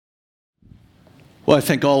Well, I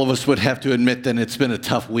think all of us would have to admit that it's been a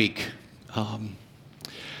tough week.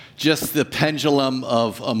 Just the pendulum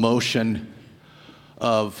of emotion,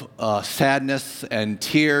 of sadness and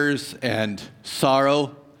tears and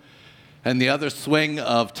sorrow, and the other swing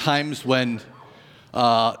of times when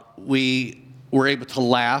we were able to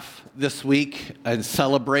laugh this week and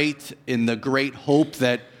celebrate in the great hope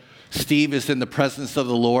that Steve is in the presence of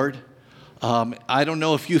the Lord. I don't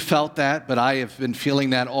know if you felt that, but I have been feeling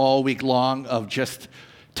that all week long, of just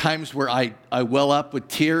times where I well up with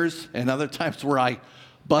tears and other times where I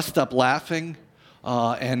bust up laughing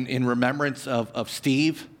and in remembrance of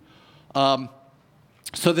Steve. So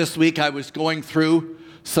this week I was going through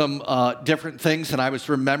some different things, and I was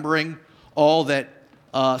remembering all that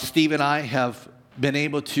Steve and I have been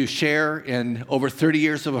able to share in over 30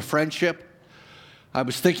 years of a friendship. I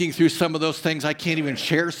was thinking through some of those things. I can't even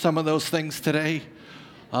share some of those things today.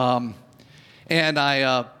 And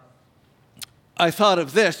I thought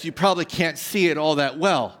of this. You probably can't see it all that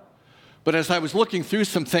well. But as I was looking through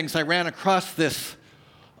some things, I ran across this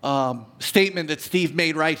statement that Steve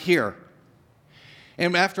made right here.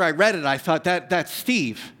 And after I read it, I thought, that's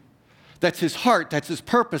Steve. That's his heart. That's his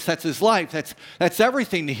purpose. That's his life. That's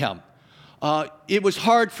everything to him. It was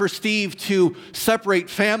hard for Steve to separate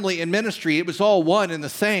family and ministry. It was all one and the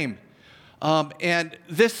same. And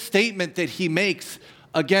this statement that he makes,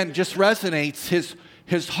 again, just resonates,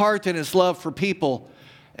 his heart and his love for people.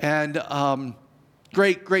 And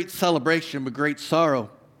great celebration, but great sorrow.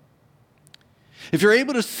 If you're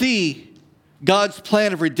able to see God's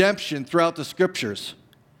plan of redemption throughout the Scriptures,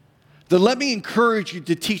 then let me encourage you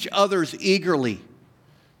to teach others eagerly.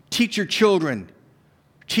 Teach your children.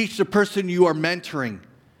 Teach the person you are mentoring.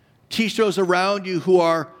 Teach those around you who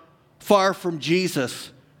are far from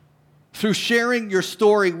Jesus through sharing your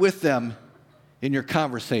story with them in your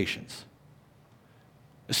conversations.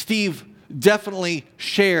 Steve definitely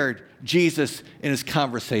shared Jesus in his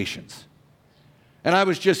conversations. And I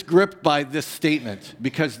was just gripped by this statement,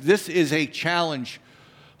 because this is a challenge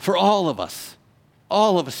for all of us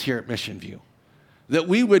here at Mission View, that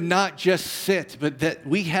we would not just sit, but that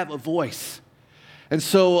we have a voice. And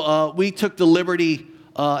so we took the liberty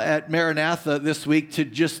at Maranatha this week to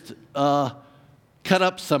just cut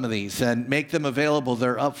up some of these and make them available.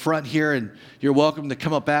 They're up front here, and you're welcome to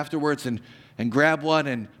come up afterwards and grab one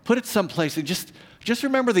and put it someplace. And just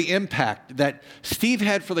remember the impact that Steve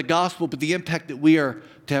had for the gospel, but the impact that we are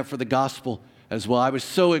to have for the gospel as well. I was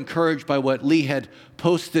so encouraged by what Lee had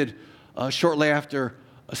posted shortly after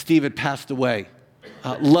Steve had passed away.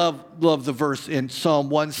 Love the verse in Psalm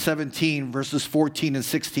 117, verses 14 and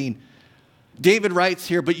 16. David writes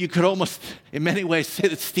here, but you could almost, in many ways, say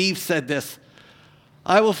that Steve said this: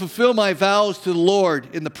 I will fulfill my vows to the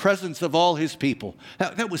Lord in the presence of all his people.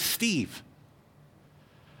 That was Steve.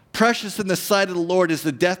 Precious in the sight of the Lord is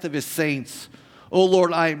the death of his saints. O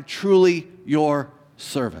Lord, I am truly your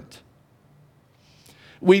servant.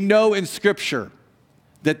 We know in Scripture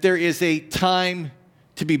that there is a time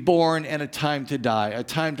to be born and a time to die, a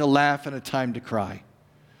time to laugh and a time to cry.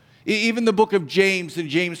 Even the book of James, in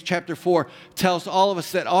James chapter 4, tells all of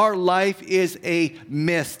us that our life is a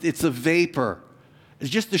mist, it's a vapor. It's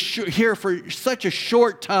just here for such a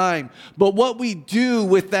short time, but what we do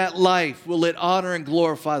with that life, will it honor and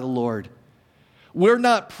glorify the Lord? We're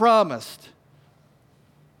not promised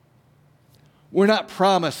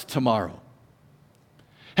tomorrow.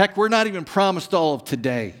 Heck, we're not even promised all of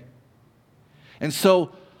today. And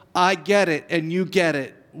so I get it, and you get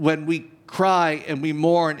it, when we cry and we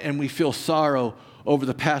mourn and we feel sorrow over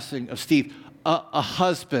the passing of Steve. A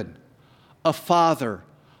husband, a father,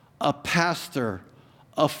 a pastor,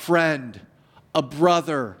 a friend, a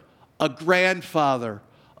brother, a grandfather,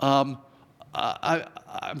 an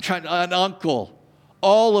uncle,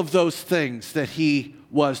 all of those things that he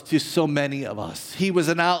was to so many of us. He was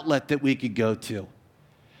an outlet that we could go to.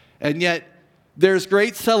 And yet, there's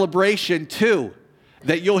great celebration, too,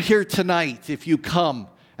 that you'll hear tonight if you come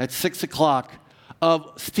at 6 o'clock,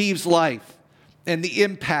 of Steve's life and the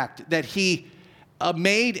impact that he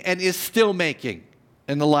made and is still making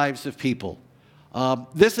in the lives of people.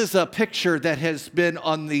 This is a picture that has been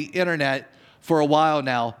on the internet for a while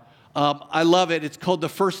now. I love it. It's called The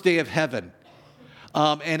First Day of Heaven.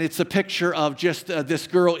 And it's a picture of just this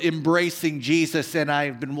girl embracing Jesus, and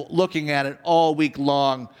I've been looking at it all week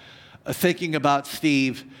long, thinking about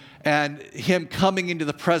Steve and him coming into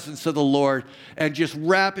the presence of the Lord and just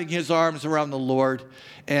wrapping his arms around the Lord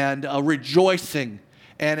and rejoicing.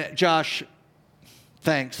 And Josh,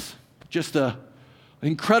 thanks. Just an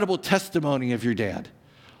incredible testimony of your dad.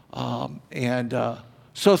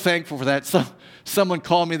 So thankful for that. Someone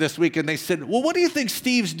called me this week and they said, well, what do you think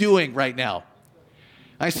Steve's doing right now?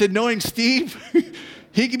 I said, knowing Steve,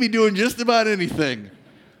 he could be doing just about anything.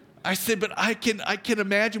 I said, but I can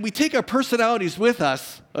imagine. We take our personalities with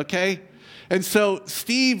us, okay? And so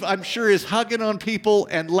Steve, I'm sure, is hugging on people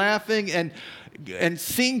and laughing and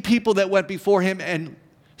seeing people that went before him and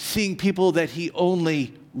seeing people that he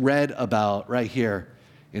only read about right here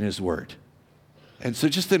in his word. And so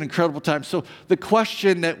just an incredible time. So the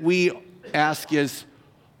question that we ask is,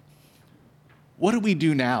 what do we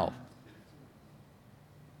do now?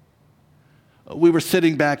 We were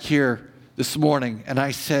sitting back here this morning, and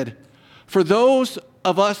I said, for those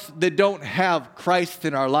of us that don't have Christ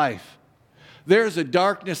in our life, there's a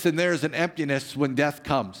darkness and there's an emptiness when death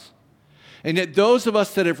comes. And yet those of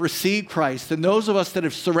us that have received Christ and those of us that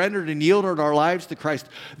have surrendered and yielded our lives to Christ,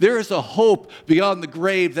 there is a hope beyond the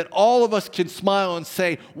grave that all of us can smile and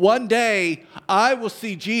say, one day I will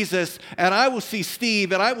see Jesus and I will see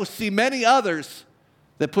Steve and I will see many others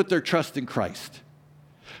that put their trust in Christ.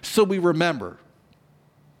 So we remember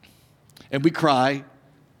and we cry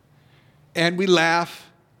and we laugh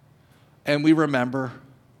and we remember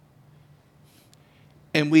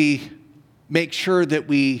and we make sure that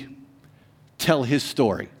we tell his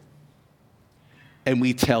story. And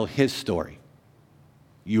we tell his story.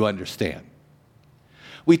 You understand.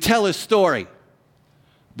 We tell his story,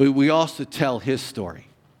 but we also tell his story.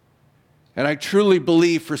 And I truly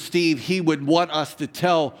believe for Steve, he would want us to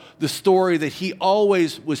tell the story that he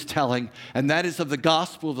always was telling, and that is of the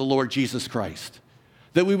gospel of the Lord Jesus Christ.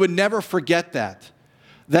 That we would never forget that.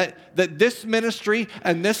 That this ministry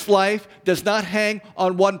and this life does not hang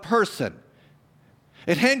on one person.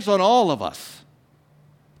 It hangs on all of us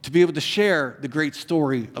to be able to share the great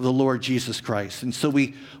story of the Lord Jesus Christ. And so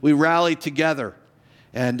we rally together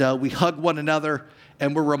and we hug one another,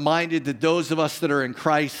 and we're reminded that those of us that are in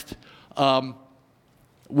Christ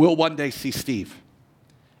will one day see Steve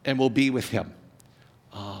and will be with him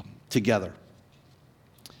together.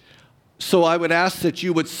 So I would ask that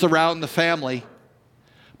you would surround the family,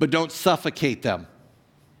 but don't suffocate them.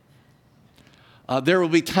 There will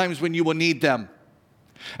be times when you will need them.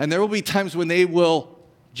 And there will be times when they will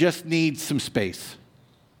just need some space.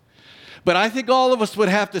 But I think all of us would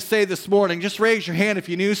have to say this morning, just raise your hand if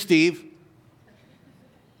you knew Steve.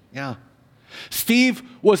 Yeah. Steve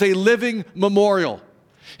was a living memorial.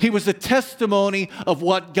 He was a testimony of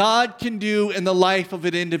what God can do in the life of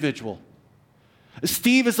an individual.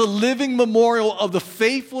 Steve is a living memorial of the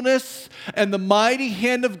faithfulness and the mighty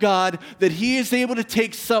hand of God that he is able to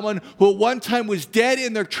take someone who at one time was dead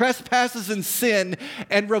in their trespasses and sin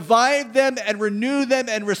and revive them and renew them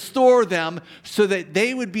and restore them so that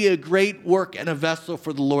they would be a great work and a vessel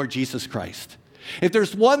for the Lord Jesus Christ. If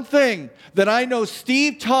there's one thing that I know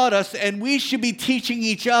Steve taught us and we should be teaching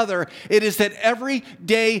each other, it is that every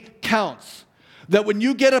day counts. That when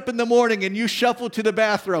you get up in the morning and you shuffle to the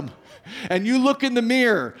bathroom, and you look in the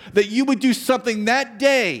mirror, that you would do something that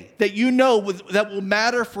day that you know that will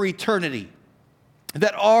matter for eternity.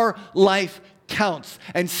 That our life counts.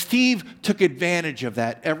 And Steve took advantage of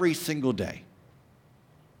that every single day.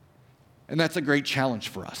 And that's a great challenge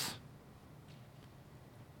for us.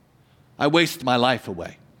 I waste my life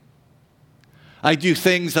away. I do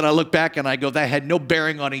things that I look back and I go, that had no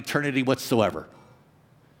bearing on eternity whatsoever.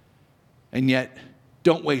 And yet,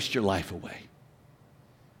 don't waste your life away.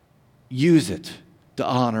 Use it to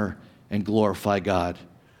honor and glorify God.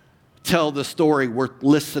 Tell the story worth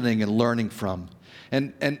listening and learning from.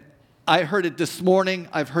 And I heard it this morning.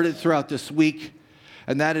 I've heard it throughout this week.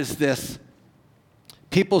 And that is this.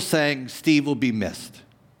 People saying Steve will be missed.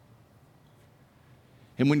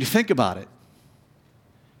 And when you think about it,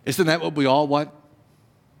 isn't that what we all want?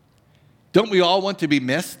 Don't we all want to be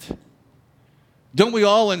missed? Don't we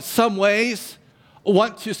all in some ways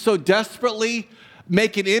want to so desperately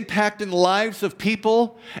make an impact in the lives of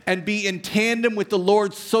people and be in tandem with the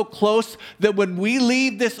Lord so close that when we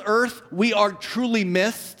leave this earth, we are truly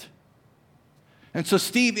missed? And so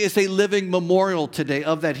Steve is a living memorial today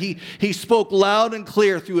of that. He spoke loud and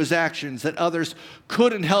clear through his actions that others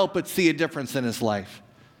couldn't help but see a difference in his life.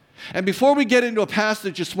 And before we get into a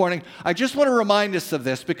passage this morning, I just want to remind us of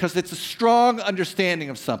this because it's a strong understanding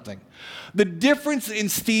of something. The difference in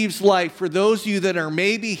Steve's life, for those of you that are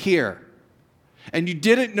maybe here and you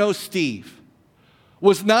didn't know Steve,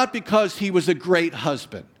 was not because he was a great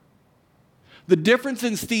husband. The difference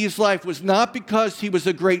in Steve's life was not because he was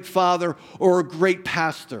a great father or a great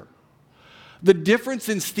pastor. The difference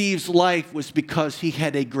in Steve's life was because he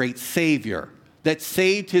had a great Savior that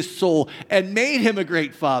saved his soul and made him a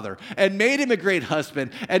great father and made him a great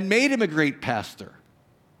husband and made him a great pastor.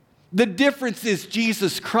 The difference is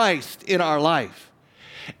Jesus Christ in our life.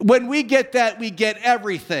 When we get that, we get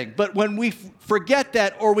everything. But when we forget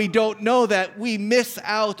that or we don't know that, we miss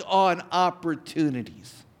out on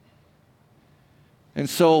opportunities. And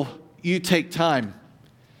so you take time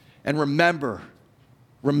and remember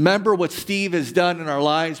what Steve has done in our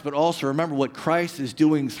lives, but also remember what Christ is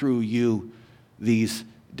doing through you these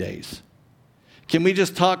days. Can we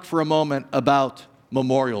just talk for a moment about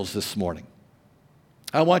memorials this morning?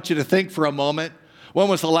 I want you to think for a moment, when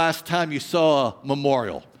was the last time you saw a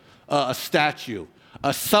memorial, a statue,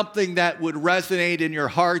 something that would resonate in your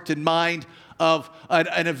heart and mind of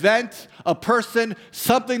an event, a person,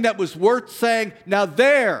 something that was worth saying, now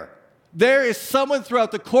there is someone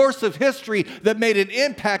throughout the course of history that made an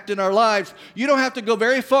impact in our lives. You don't have to go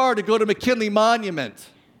very far to go to McKinley Monument.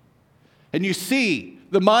 And you see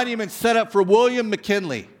the monument set up for William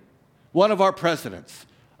McKinley, one of our presidents,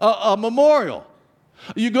 a memorial.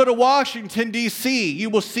 You go to Washington, D.C., you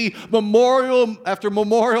will see memorial after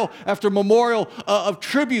memorial after memorial of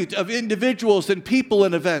tribute of individuals and people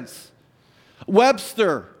and events.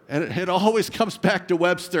 Webster, and it always comes back to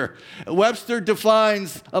Webster. Webster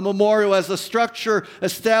defines a memorial as a structure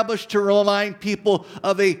established to remind people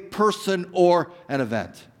of a person or an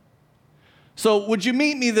event. So would you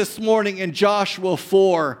meet me this morning in Joshua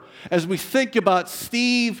 4 as we think about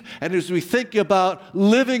Steve and as we think about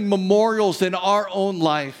living memorials in our own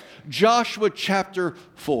life? Joshua chapter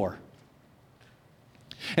 4.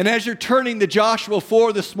 And as you're turning to Joshua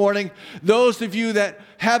 4 this morning, those of you that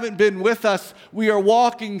haven't been with us, we are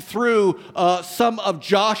walking through some of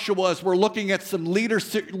Joshua as we're looking at some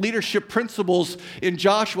leadership principles in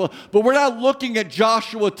Joshua. But we're not looking at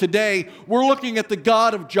Joshua today. We're looking at the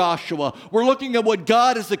God of Joshua. We're looking at what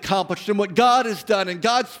God has accomplished and what God has done and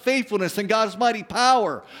God's faithfulness and God's mighty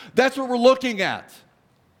power. That's what we're looking at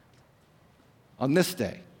on this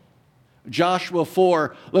day. Joshua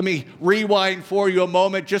 4. Let me rewind for you a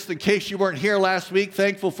moment just in case you weren't here last week.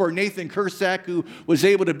 Thankful for Nathan Kursak who was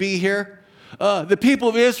able to be here. The people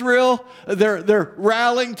of Israel, they're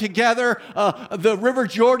rallying together. The River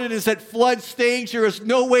Jordan is at flood stage. There is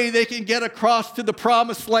no way they can get across to the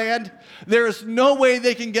promised land. There is no way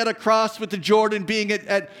they can get across with the Jordan being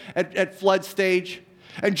at flood stage.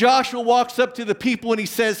 And Joshua walks up to the people and he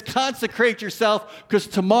says, consecrate yourself because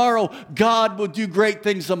tomorrow God will do great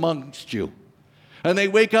things amongst you. And they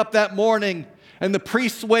wake up that morning and the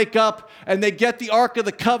priests wake up and they get the Ark of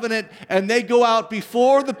the Covenant and they go out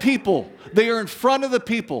before the people. They are in front of the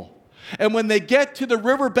people. And when they get to the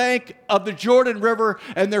riverbank of the Jordan River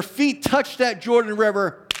and their feet touch that Jordan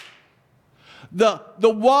River, the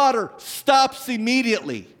water stops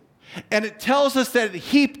immediately. And it tells us that it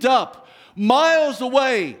heaped up miles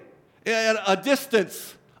away at a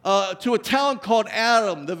distance to a town called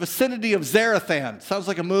Adam, the vicinity of Zarethan. Sounds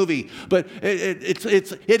like a movie, but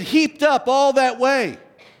it heaped up all that way.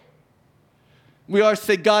 We always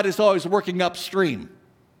say God is always working upstream.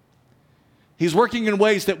 He's working in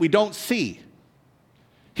ways that we don't see.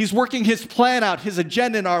 He's working his plan out, his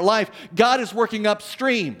agenda in our life. God is working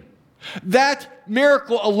upstream. That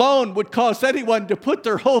miracle alone would cause anyone to put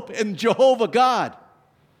their hope in Jehovah God.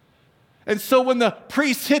 And so when the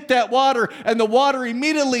priests hit that water and the water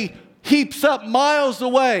immediately heaps up miles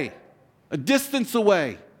away, a distance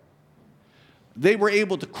away, they were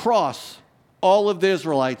able to cross all of the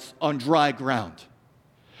Israelites on dry ground.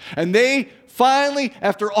 And they finally,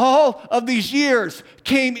 after all of these years,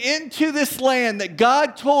 came into this land that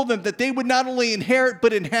God told them that they would not only inherit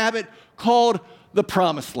but inhabit, called the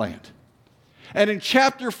Promised Land. And in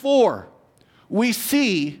chapter 4, we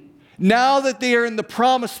see now that they are in the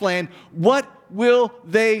Promised Land, what will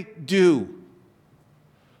they do?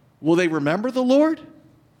 Will they remember the Lord?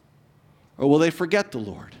 Or will they forget the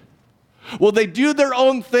Lord? Will they do their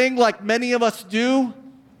own thing like many of us do?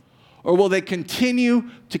 Or will they continue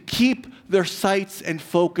to keep their sights and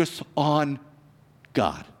focus on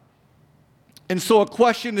God? And so a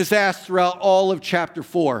question is asked throughout all of chapter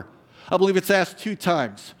 4. I believe it's asked 2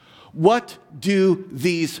 times. What do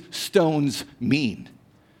these stones mean?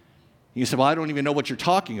 You say, well, I don't even know what you're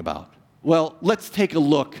talking about. Well, let's take a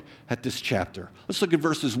look at this chapter. Let's look at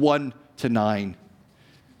verses 1 to 9.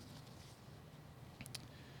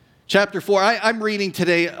 Chapter 4, I'm reading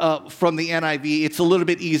today from the NIV. It's a little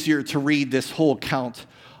bit easier to read this whole account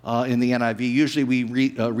in the NIV. Usually we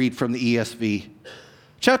read from the ESV.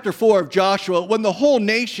 Chapter 4 of Joshua, when the whole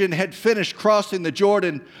nation had finished crossing the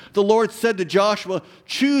Jordan, the Lord said to Joshua,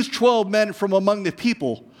 choose 12 men from among the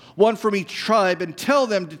people, one from each tribe, and tell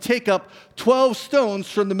them to take up 12 stones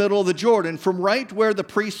from the middle of the Jordan, from right where the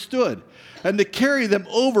priest stood, and to carry them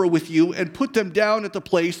over with you and put them down at the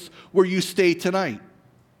place where you stay tonight.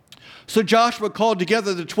 So Joshua called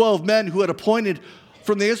together the 12 men who had appointed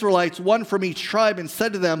from the Israelites, one from each tribe, and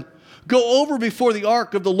said to them, "Go over before the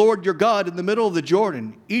ark of the Lord your God in the middle of the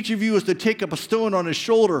Jordan. Each of you is to take up a stone on his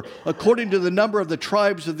shoulder according to the number of the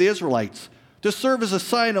tribes of the Israelites, to serve as a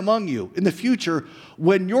sign among you. In the future,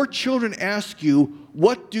 when your children ask you,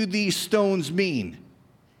 'What do these stones mean?'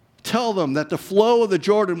 tell them that the flow of the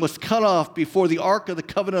Jordan was cut off before the ark of the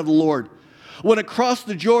covenant of the Lord. When it crossed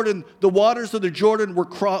the Jordan, the waters of the Jordan were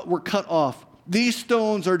cut off. These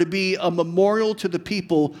stones are to be a memorial to the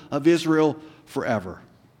people of Israel forever."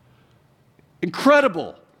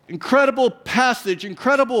 Incredible, incredible passage,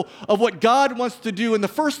 incredible of what God wants to do. And the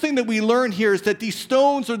first thing that we learn here is that these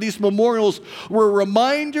stones or these memorials were a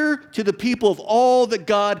reminder to the people of all that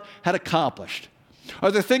God had accomplished.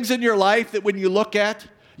 Are there things in your life that when you look at,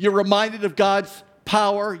 you're reminded of God's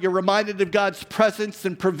power, you're reminded of God's presence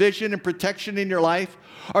and provision and protection in your life?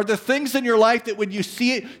 Are there things in your life that when you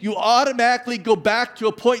see it, you automatically go back to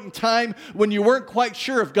a point in time when you weren't quite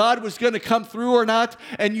sure if God was going to come through or not,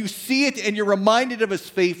 and you see it and you're reminded of his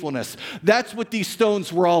faithfulness? That's what these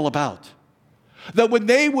stones were all about. That when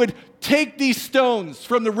they would take these stones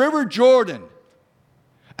from the River Jordan,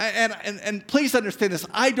 and please understand this,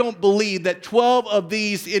 I don't believe that 12 of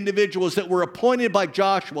these individuals that were appointed by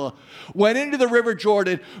Joshua went into the River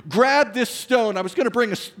Jordan, grabbed this stone. I was going to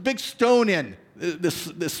bring a big stone in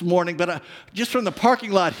this morning, but just from the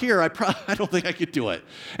parking lot here, I don't think I could do it.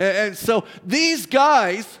 And so these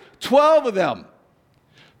guys, 12 of them,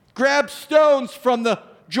 grabbed stones from the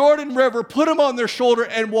Jordan River, put them on their shoulder,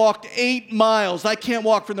 and walked 8 miles. I can't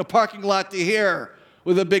walk from the parking lot to here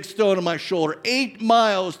with a big stone on my shoulder. 8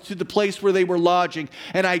 miles to the place where they were lodging.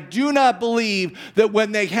 And I do not believe that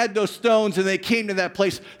when they had those stones and they came to that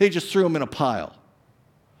place, they just threw them in a pile.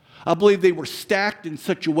 I believe they were stacked in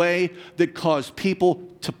such a way that caused people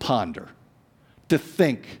to ponder, to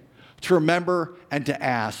think, to remember, and to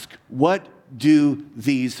ask, what do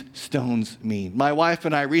these stones mean? My wife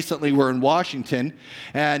and I recently were in Washington,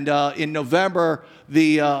 and in November,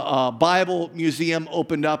 the Bible Museum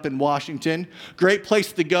opened up in Washington. Great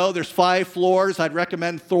place to go. There's 5 floors. I'd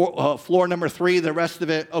recommend floor number 3. The rest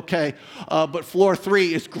of it, okay. But floor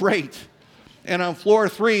 3 is great. And on floor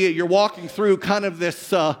 3, you're walking through kind of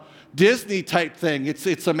this Disney type thing.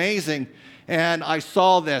 It's amazing. And I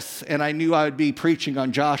saw this, and I knew I would be preaching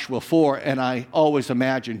on Joshua 4, and I always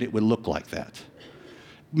imagined it would look like that,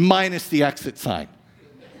 minus the exit sign,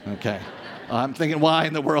 okay? I'm thinking, why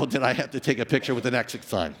in the world did I have to take a picture with an exit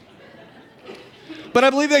sign? But I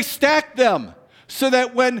believe they stacked them so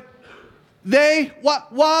that when they,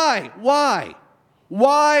 why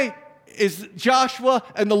is Joshua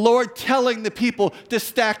and the Lord telling the people to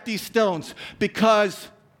stack these stones? Because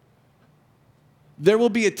there will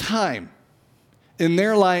be a time in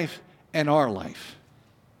their life and our life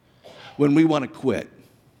when we want to quit,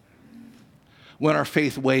 when our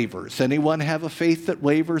faith wavers. Anyone have a faith that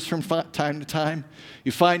wavers from time to time?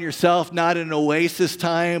 You find yourself not in an oasis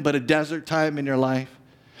time, but a desert time in your life.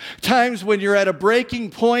 Times when you're at a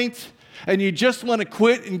breaking point and you just want to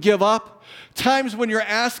quit and give up. Times when you're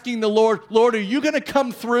asking the Lord, Lord, are you going to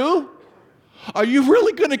come through? Are you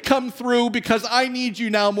really going to come through? Because I need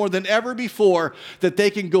you now more than ever before, that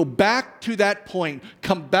they can go back to that point,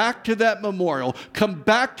 come back to that memorial, come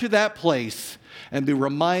back to that place, and be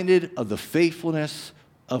reminded of the faithfulness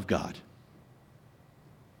of God.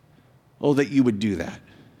 Oh, that you would do that.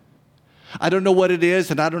 I don't know what it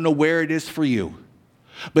is, and I don't know where it is for you.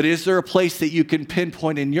 But is there a place that you can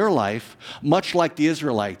pinpoint in your life, much like the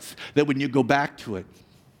Israelites, that when you go back to it,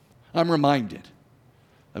 I'm reminded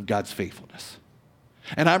of God's faithfulness.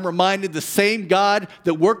 And I'm reminded the same God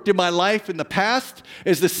that worked in my life in the past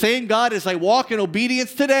is the same God as I walk in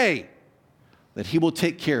obedience today, that he will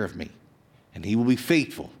take care of me and he will be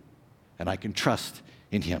faithful and I can trust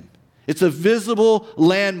in him. It's a visible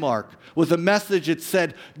landmark with a message that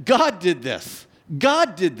said, God did this.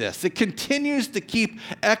 God did this. It continues to keep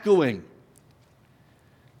echoing.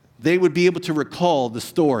 They would be able to recall the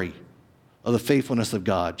story of the faithfulness of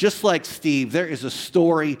God. Just like Steve, there is a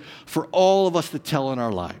story for all of us to tell in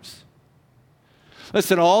our lives.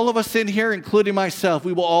 Listen, all of us in here, including myself,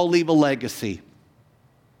 we will all leave a legacy.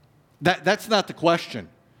 That's not the question.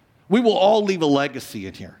 We will all leave a legacy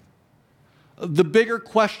in here. The bigger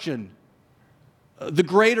question, the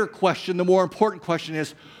greater question, the more important question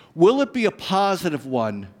is, will it be a positive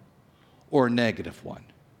one or a negative one?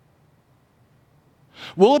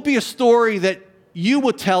 Will it be a story that you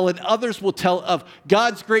will tell and others will tell of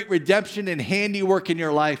God's great redemption and handiwork in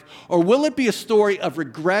your life? Or will it be a story of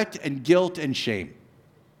regret and guilt and shame?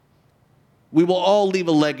 We will all leave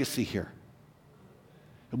a legacy here.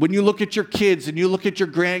 When you look at your kids and you look at your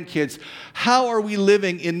grandkids, how are we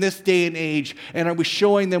living in this day and age? And are we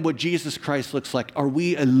showing them what Jesus Christ looks like? Are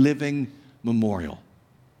we a living memorial?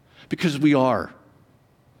 Because we are.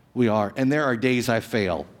 We are. And there are days I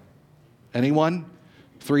fail. Anyone?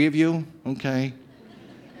 3 of you? Okay.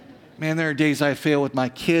 Man, there are days I fail with my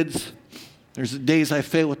kids. There's days I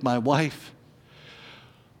fail with my wife.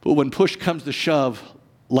 But when push comes to shove,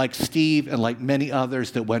 like Steve and like many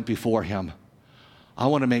others that went before him, I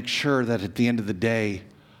want to make sure that at the end of the day,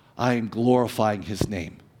 I am glorifying his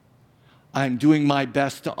name. I'm doing my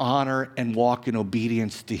best to honor and walk in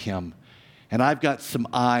obedience to him. And I've got some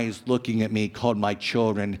eyes looking at me called my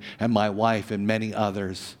children and my wife and many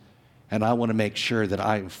others. And I want to make sure that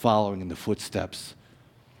I am following in the footsteps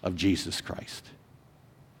of Jesus Christ.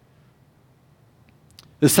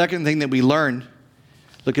 The second thing that we learn,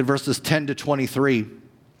 look at verses 10 to 23.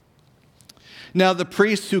 Now the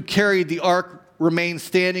priests who carried the ark remained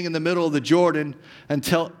standing in the middle of the Jordan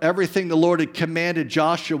until everything the Lord had commanded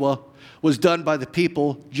Joshua was done by the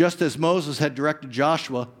people, just as Moses had directed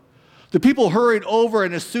Joshua. The people hurried over,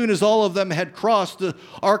 and as soon as all of them had crossed the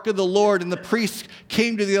ark of the Lord, and the priests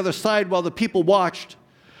came to the other side while the people watched,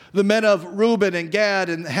 the men of Reuben and Gad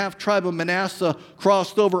and the half-tribe of Manasseh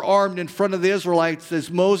crossed over armed in front of the Israelites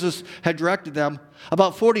as Moses had directed them.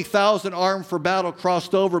 About 40,000 armed for battle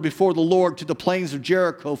crossed over before the Lord to the plains of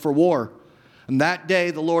Jericho for war. And that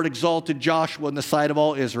day the Lord exalted Joshua in the sight of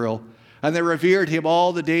all Israel, and they revered him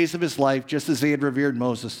all the days of his life, just as they had revered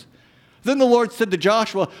Moses. Then the Lord said to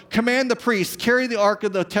Joshua, command the priests, carry the ark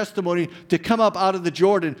of the testimony to come up out of the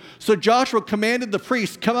Jordan. So Joshua commanded the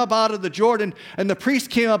priests, come up out of the Jordan, and the priests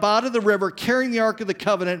came up out of the river, carrying the ark of the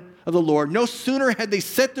covenant of the Lord. No sooner had they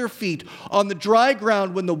set their feet on the dry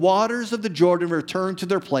ground when the waters of the Jordan returned to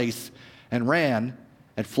their place and ran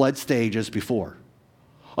and fled stages before.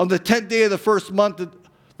 On the 10th day of the first month,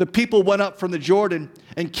 the people went up from the Jordan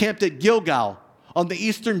and camped at Gilgal on the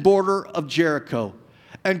eastern border of Jericho.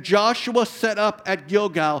 And Joshua set up at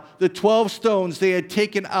Gilgal the 12 stones they had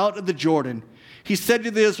taken out of the Jordan. He said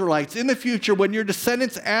to the Israelites, in the future, when your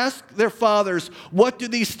descendants ask their fathers, what do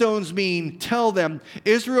these stones mean? Tell them,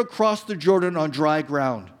 Israel crossed the Jordan on dry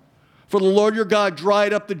ground. For the Lord your God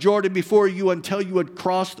dried up the Jordan before you until you had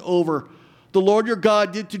crossed over. The Lord your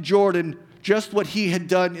God did to Jordan just what he had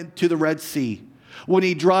done to the Red Sea, when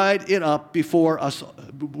he dried it up before us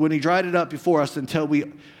until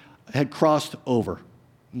we had crossed over.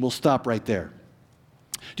 And we'll stop right there.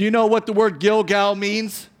 Do you know what the word Gilgal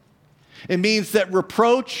means? It means that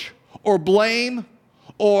reproach or blame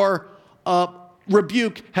or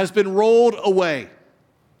rebuke has been rolled away.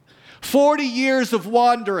 40 years of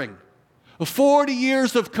wandering, 40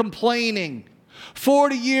 years of complaining,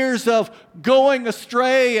 40 years of going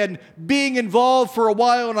astray and being involved for a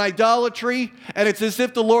while in idolatry. And it's as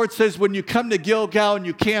if the Lord says, when you come to Gilgal and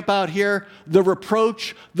you camp out here, the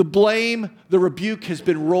reproach, the blame, the rebuke has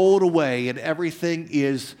been rolled away and everything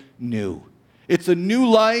is new. It's a new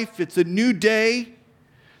life. It's a new day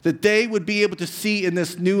that they would be able to see in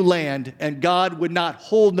this new land, and God would not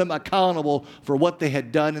hold them accountable for what they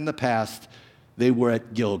had done in the past. They were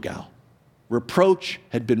at Gilgal. Reproach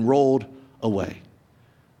had been rolled away.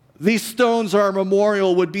 These stones, our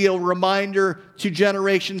memorial, would be a reminder to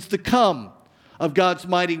generations to come of God's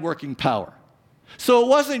mighty working power. So it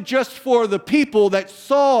wasn't just for the people that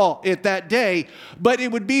saw it that day, but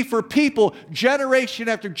it would be for people, generation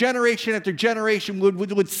after generation after generation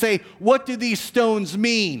would say, what do these stones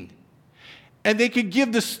mean? And they could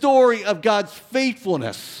give the story of God's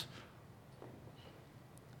faithfulness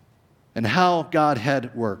and how God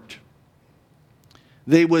had worked.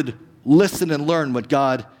 They would listen and learn what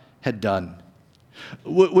God had done.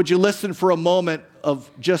 Would you listen for a moment of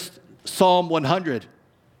just Psalm 100?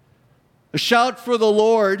 A shout for the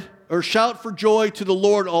Lord, or shout for joy to the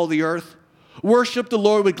Lord, all the earth. Worship the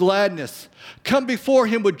Lord with gladness. Come before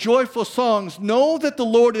him with joyful songs. Know that the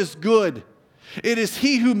Lord is good. It is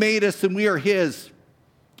he who made us, and we are his.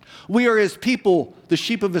 We are his people, the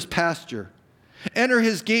sheep of his pasture. Enter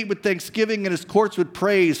his gate with thanksgiving and his courts with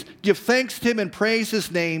praise. Give thanks to him and praise his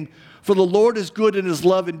name, for the Lord is good and his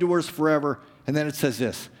love endures forever. And then it says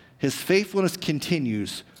this, his faithfulness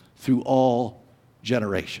continues through all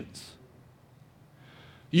generations.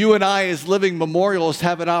 You and I, as living memorials,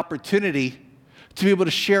 have an opportunity to be able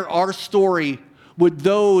to share our story with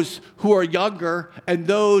those who are younger and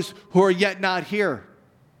those who are yet not here.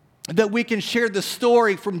 That we can share the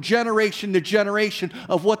story from generation to generation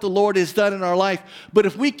of what the Lord has done in our life. But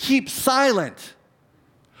if we keep silent,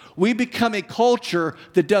 we become a culture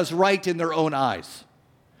that does right in their own eyes.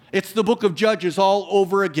 It's the book of Judges all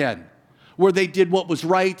over again, where they did what was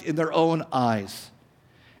right in their own eyes.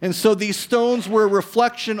 And so these stones were a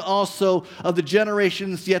reflection also of the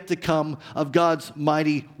generations yet to come of God's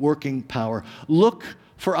mighty working power. Look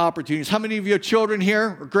for opportunities. How many of you have children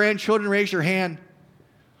here or grandchildren? Raise your hand.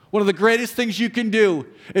 One of the greatest things you can do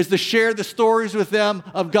is to share the stories with them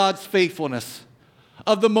of God's faithfulness,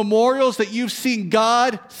 of the memorials that you've seen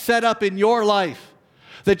God set up in your life,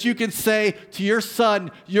 that you can say to your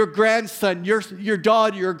son, your grandson, your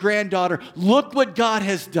daughter, your granddaughter, look what God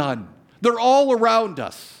has done. They're all around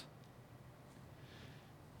us.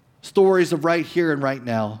 Stories of right here and right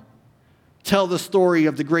now. Tell the story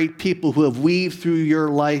of the great people who have weaved through your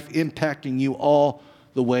life, impacting you all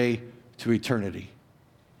the way to eternity.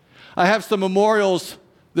 I have some memorials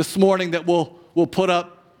this morning that we'll put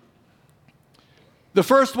up. The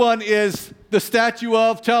first one is the statue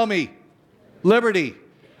of, tell me, Liberty.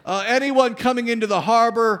 Anyone coming into the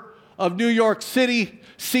harbor of New York City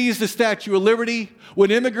sees the Statue of Liberty. When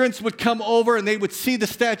immigrants would come over and they would see the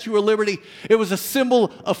Statue of Liberty, it was a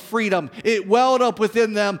symbol of freedom. It welled up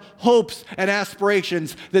within them hopes and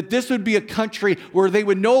aspirations that this would be a country where they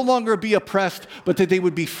would no longer be oppressed, but that they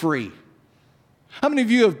would be free. How many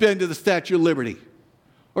of you have been to the Statue of Liberty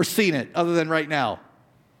or seen it other than right now?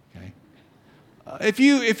 Okay. If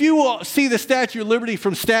you see the Statue of Liberty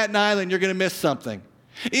from Staten Island, you're going to miss something.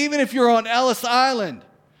 Even if you're on Ellis Island,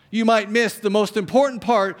 you might miss the most important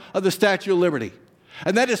part of the Statue of Liberty,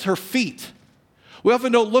 and that is her feet. We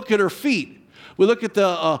often don't look at her feet. We look at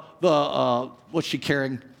what's she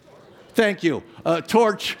carrying? Thank you.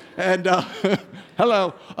 Torch and,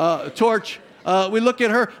 hello, torch. We look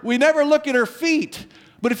at her. We never look at her feet.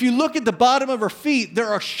 But if you look at the bottom of her feet, there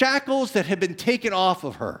are shackles that have been taken off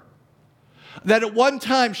of her. That at one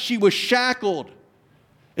time she was shackled.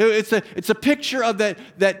 It's a picture of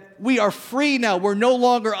that we are free now. We're no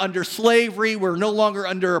longer under slavery. We're no longer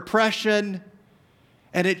under oppression.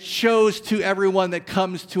 And it shows to everyone that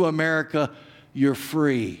comes to America, you're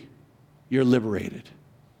free. You're liberated.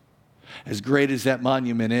 As great as that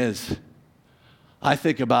monument is, I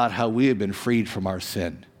think about how we have been freed from our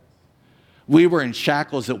sin. We were in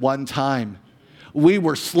shackles at one time. We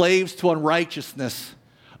were slaves to unrighteousness.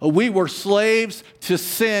 We were slaves to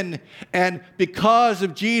sin, and because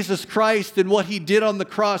of Jesus Christ and what he did on the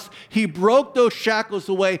cross, he broke those shackles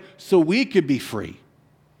away so we could be free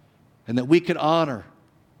and that we could honor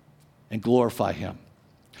and glorify him.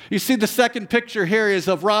 You see, the second picture here is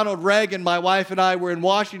of Ronald Reagan. My wife and I were in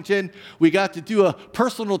Washington. We got to do a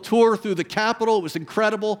personal tour through the Capitol. It was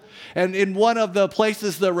incredible. And in one of the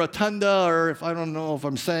places, the rotunda, or if I don't know if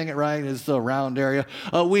I'm saying it right, is the round area,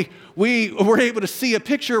 we were able to see a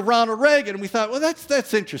picture of Ronald Reagan. And we thought, well,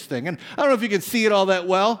 that's interesting. And I don't know if you can see it all that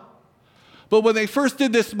well. But when they first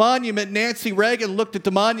did this monument, Nancy Reagan looked at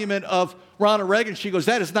the monument of Ronald Reagan. She goes,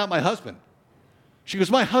 that is not my husband. She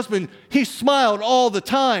goes, my husband, he smiled all the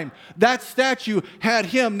time. That statue had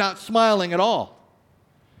him not smiling at all.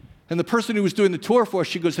 And the person who was doing the tour for us,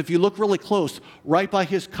 she goes, if you look really close, right by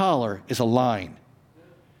his collar is a line.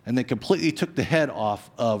 And they completely took the head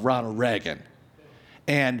off of Ronald Reagan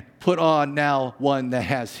and put on now one that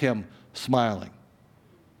has him smiling.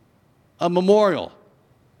 A memorial.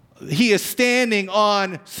 He is standing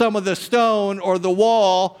on some of the stone or the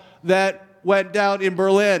wall that went down in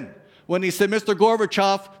Berlin. When he said, Mr.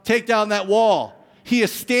 Gorbachev, take down that wall. He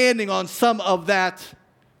is standing on some of that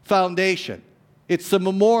foundation. It's a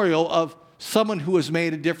memorial of someone who has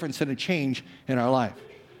made a difference and a change in our life.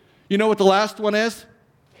 You know what the last one is?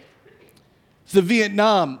 It's the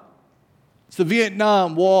Vietnam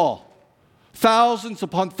Wall. Thousands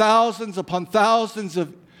upon thousands upon thousands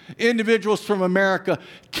of individuals from America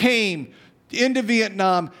came into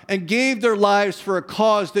Vietnam and gave their lives for a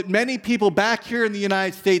cause that many people back here in the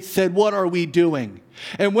United States said, what are we doing?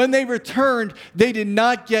 And when they returned, they did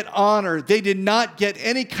not get honor. They did not get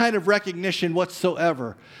any kind of recognition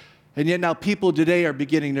whatsoever. And yet now people today are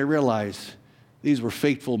beginning to realize these were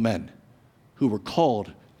faithful men who were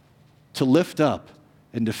called to lift up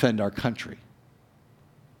and defend our country.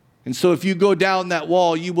 And so if you go down that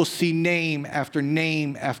wall, you will see name after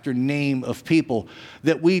name after name of people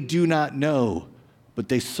that we do not know, but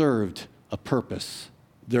they served a purpose.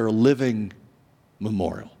 They're a living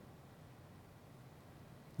memorial.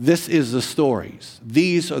 This is the stories.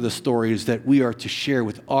 These are the stories that we are to share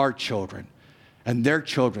with our children and their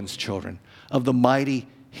children's children of the mighty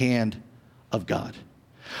hand of God.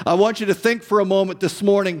 I want you to think for a moment this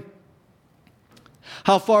morning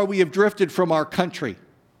how far we have drifted from our country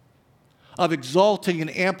of exalting and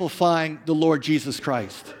amplifying the Lord Jesus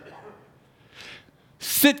Christ.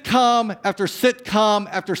 Sitcom after sitcom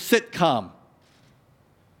after sitcom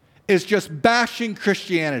is just bashing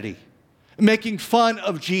Christianity, making fun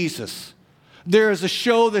of Jesus, There is a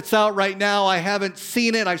show that's out right now. I haven't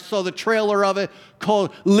seen it. I saw the trailer of it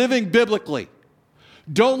called Living Biblically.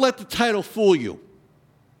 Don't let the title fool you.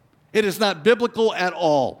 It is not biblical at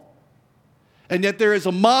all. And yet there is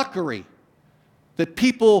a mockery that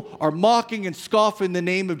people are mocking and scoffing the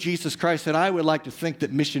name of Jesus Christ, and I would like to think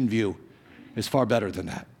that Mission View is far better than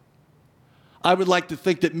that. I would like to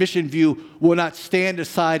think that Mission View will not stand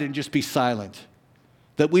aside and just be silent,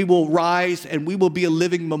 that we will rise and we will be a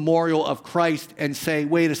living memorial of Christ and say,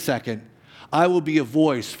 wait a second, I will be a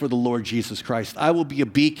voice for the Lord Jesus Christ. I will be a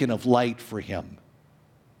beacon of light for him.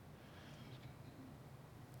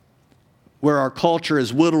 Where our culture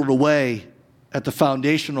is whittled away at the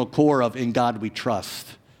foundational core of In God We Trust.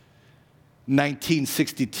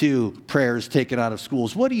 1962 prayers taken out of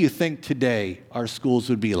schools. What do you think today our schools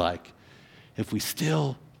would be like if we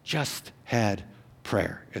still just had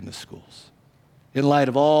prayer in the schools, in light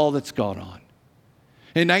of all that's gone on?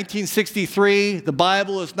 In 1963, the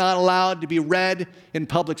Bible is not allowed to be read in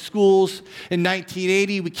public schools. In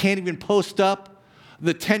 1980, we can't even post up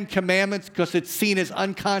the Ten Commandments because it's seen as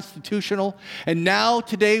unconstitutional. And now,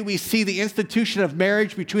 today, we see the institution of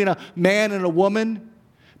marriage between a man and a woman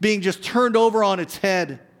being just turned over on its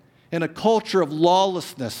head in a culture of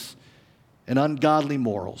lawlessness and ungodly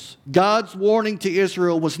morals. God's warning to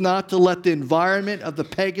Israel was not to let the environment of the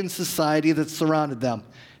pagan society that surrounded them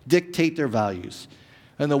dictate their values.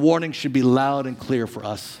 And the warning should be loud and clear for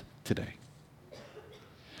us today.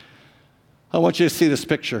 I want you to see this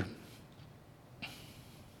picture.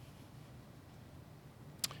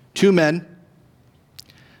 Two men,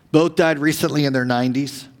 both died recently in their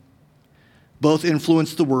 90s, both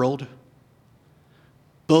influenced the world,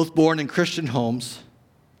 both born in Christian homes.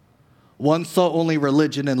 One saw only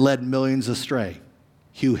religion and led millions astray,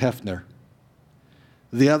 Hugh Hefner.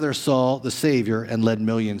 The other saw the Savior and led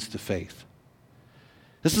millions to faith.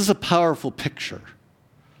 This is a powerful picture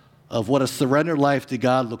of what a surrendered life to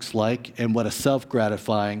God looks like and what a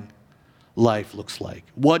self-gratifying life looks like.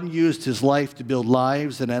 One used his life to build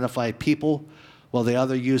lives and edify people, while the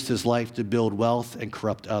other used his life to build wealth and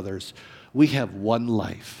corrupt others. We have one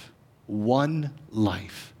life. One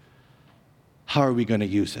life. How are we going to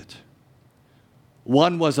use it?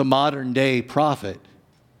 One was a modern-day prophet.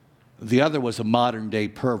 The other was a modern-day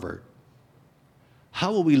pervert.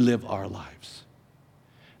 How will we live our lives?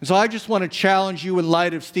 And so I just want to challenge you in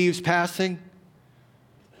light of Steve's passing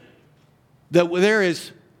that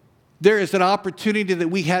there is an opportunity that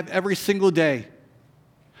we have every single day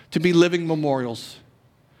to be living memorials.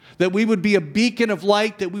 That we would be a beacon of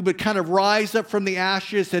light, that we would kind of rise up from the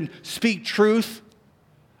ashes and speak truth.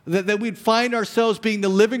 That we'd find ourselves being the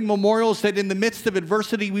living memorials, that in the midst of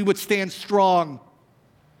adversity we would stand strong.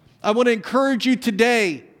 I want to encourage you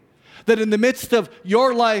today that in the midst of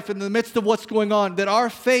your life, in the midst of what's going on, that our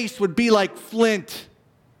faith would be like flint,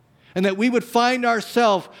 and that we would find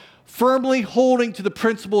ourselves firmly holding to the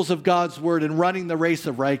principles of God's word and running the race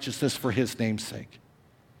of righteousness for his name's sake.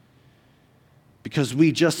 Because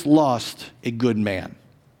we just lost a good man,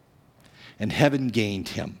 and heaven gained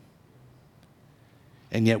him.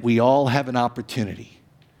 And yet we all have an opportunity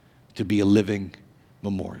to be a living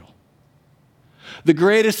memorial. The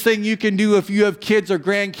greatest thing you can do if you have kids or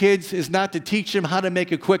grandkids is not to teach them how to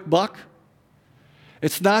make a quick buck.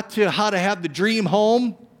 It's not to how to have the dream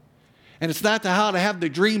home. And it's not to how to have the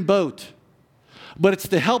dream boat. But it's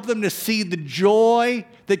to help them to see the joy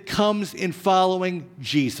that comes in following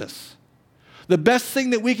Jesus. The best thing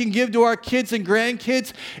that we can give to our kids and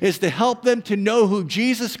grandkids is to help them to know who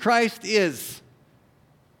Jesus Christ is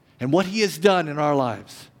and what he has done in our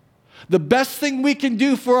lives. The best thing we can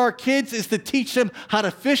do for our kids is to teach them how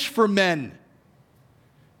to fish for men.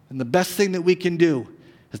 And the best thing that we can do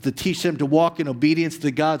is to teach them to walk in obedience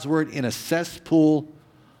to God's word in a cesspool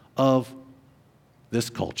of this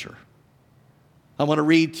culture. I want to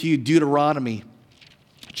read to you Deuteronomy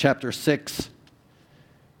chapter 6. It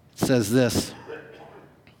says this.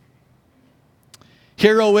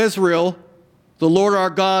 Hear, O Israel, the Lord our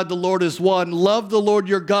God, the Lord is one. Love the Lord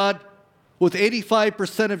your God with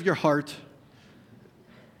 85% of your heart,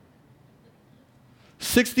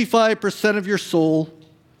 65% of your soul,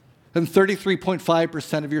 and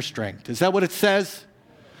 33.5% of your strength. Is that what it says?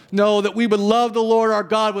 No, that we would love the Lord our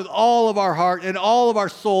God with all of our heart and all of our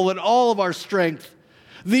soul and all of our strength.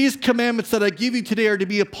 These commandments that I give you today are to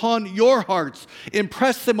be upon your hearts.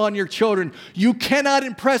 Impress them on your children. You cannot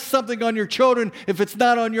impress something on your children if it's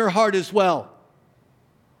not on your heart as well.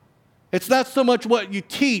 It's not so much what you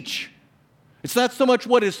teach. It's not so much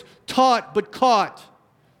what is taught but caught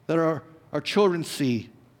that our children see.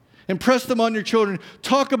 Impress them on your children.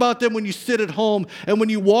 Talk about them when you sit at home and when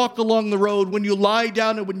you walk along the road, when you lie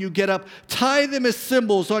down and when you get up. Tie them as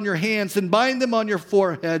symbols on your hands and bind them on your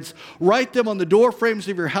foreheads. Write them on the door frames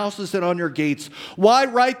of your houses and on your gates. Why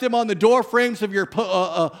write them on the door frames of your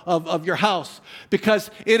house? Because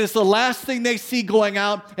it is the last thing they see going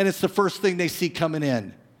out, and it's the first thing they see coming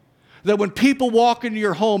in. That when people walk into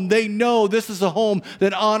your home, they know this is a home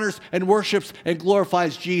that honors and worships and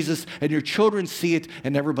glorifies Jesus, and your children see it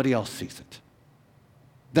and everybody else sees it.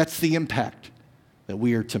 That's the impact that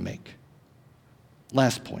we are to make.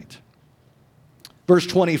 Last point. Verse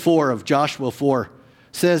 24 of Joshua 4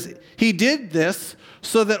 says, He did this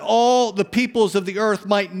so that all the peoples of the earth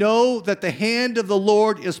might know that the hand of the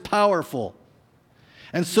Lord is powerful,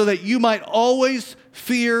 and so that you might always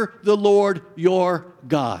fear the Lord your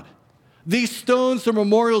God. These stones or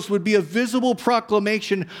memorials would be a visible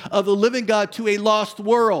proclamation of the living God to a lost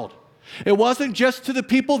world. It wasn't just to the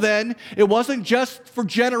people then, it wasn't just for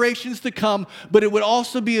generations to come, but it would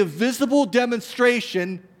also be a visible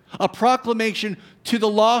demonstration, a proclamation to the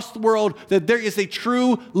lost world that there is a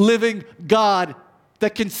true living God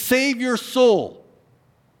that can save your soul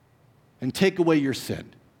and take away your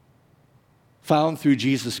sin, found through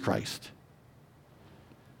Jesus Christ.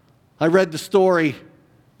 I read the story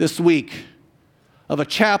this week of a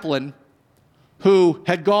chaplain who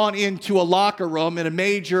had gone into a locker room in a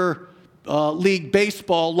major league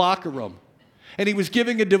baseball locker room. And he was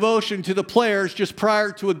giving a devotion to the players just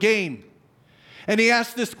prior to a game. And he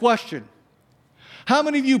asked this question: how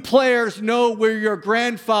many of you players know where your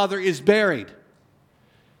grandfather is buried?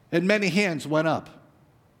 And many hands went up.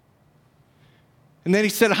 And then he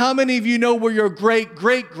said, how many of you know where your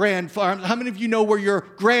great-great-grandfather, how many of you know where your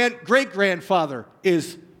great-grandfather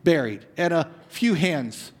is buried? And a few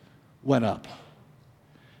hands went up.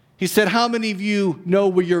 He said, how many of you know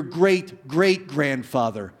where your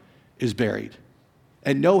great-great-grandfather is buried?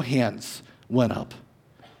 And no hands went up.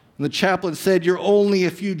 And the chaplain said, you're only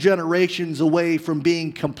a few generations away from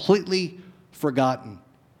being completely forgotten.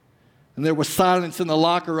 And there was silence in the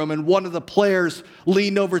locker room, and one of the players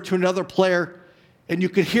leaned over to another player, and you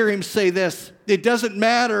could hear him say this: it doesn't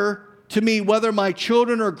matter to me whether my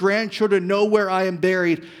children or grandchildren know where I am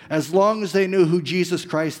buried, as long as they know who Jesus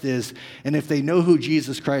Christ is. And if they know who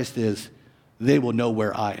Jesus Christ is, they will know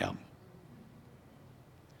where I am.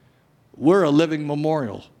 We're a living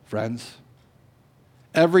memorial, friends.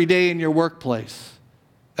 Every day in your workplace,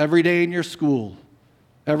 every day in your school,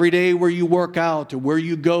 every day where you work out or where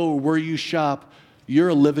you go or where you shop, you're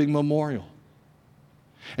a living memorial.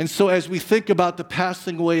 And so as we think about the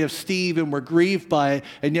passing away of Steve and we're grieved by it,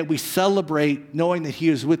 and yet we celebrate knowing that he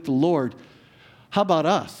is with the Lord, how about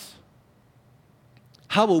us?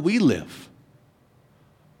 How will we live?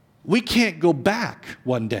 We can't go back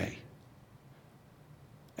one day.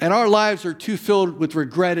 And our lives are too filled with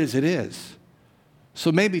regret as it is.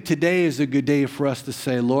 So maybe today is a good day for us to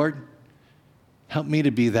say, Lord, help me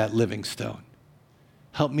to be that living stone.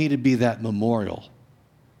 Help me to be that memorial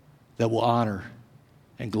that will honor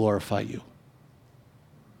and glorify you.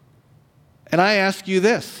 And I ask you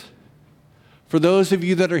this, for those of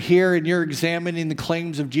you that are here and you're examining the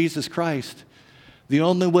claims of Jesus Christ, the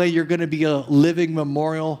only way you're going to be a living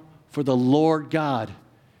memorial for the Lord God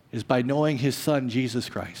is by knowing his Son, Jesus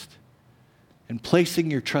Christ, and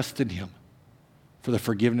placing your trust in him for the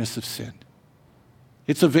forgiveness of sin.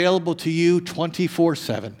 It's available to you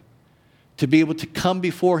 24/7 to be able to come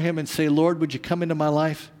before him and say, Lord, would you come into my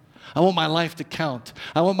life? I want my life to count.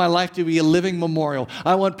 I want my life to be a living memorial.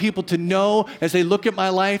 I want people to know as they look at my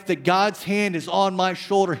life that God's hand is on my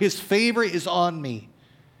shoulder. His favor is on me.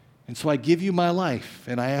 And so I give you my life,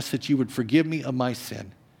 and I ask that you would forgive me of my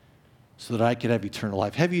sin so that I could have eternal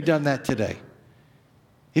life. Have you done that today?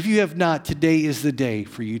 If you have not, today is the day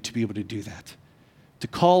for you to be able to do that, to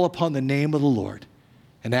call upon the name of the Lord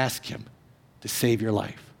and ask him to save your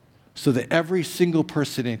life so that every single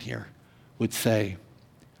person in here would say,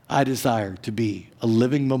 I desire to be a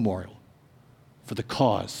living memorial for the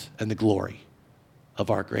cause and the glory of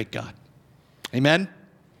our great God. Amen?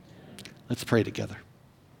 Let's pray together.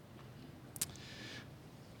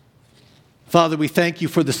 Father, we thank you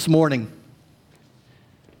for this morning.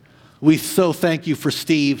 We so thank you for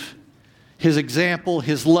Steve, his example,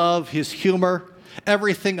 his love, his humor,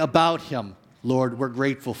 everything about him, Lord, we're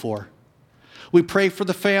grateful for. We pray for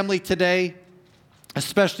the family today,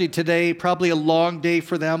 especially today, probably a long day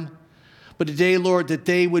for them. But today, Lord, that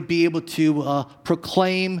they would be able to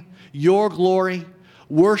proclaim your glory,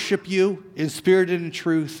 worship you in spirit and in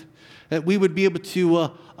truth, that we would be able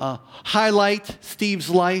to highlight Steve's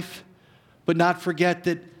life, but not forget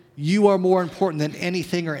that you are more important than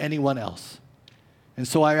anything or anyone else. And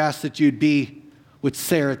so I ask that you'd be with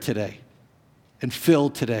Sarah today, and Phil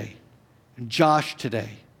today, and Josh today,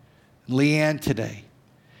 and Leanne today,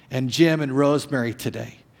 and Jim and Rosemary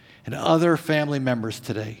today, and other family members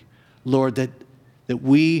today. Lord, that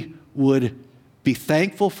we would be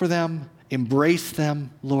thankful for them, embrace them,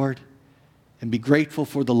 Lord, and be grateful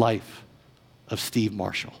for the life of Steve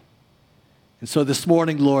Marshall. And so this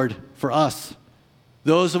morning, Lord, for us,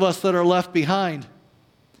 those of us that are left behind,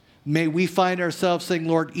 may we find ourselves saying,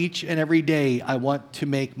 Lord, each and every day, I want to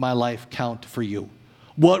make my life count for you.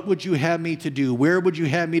 What would you have me to do? Where would you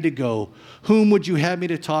have me to go? Whom would you have me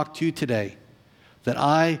to talk to today? That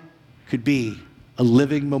I could be a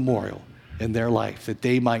living memorial in their life, that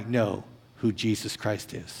they might know who Jesus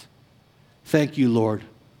Christ is. Thank you, Lord,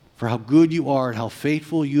 for how good you are and how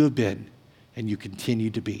faithful you have been and you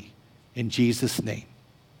continue to be. In Jesus' name,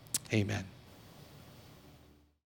 amen.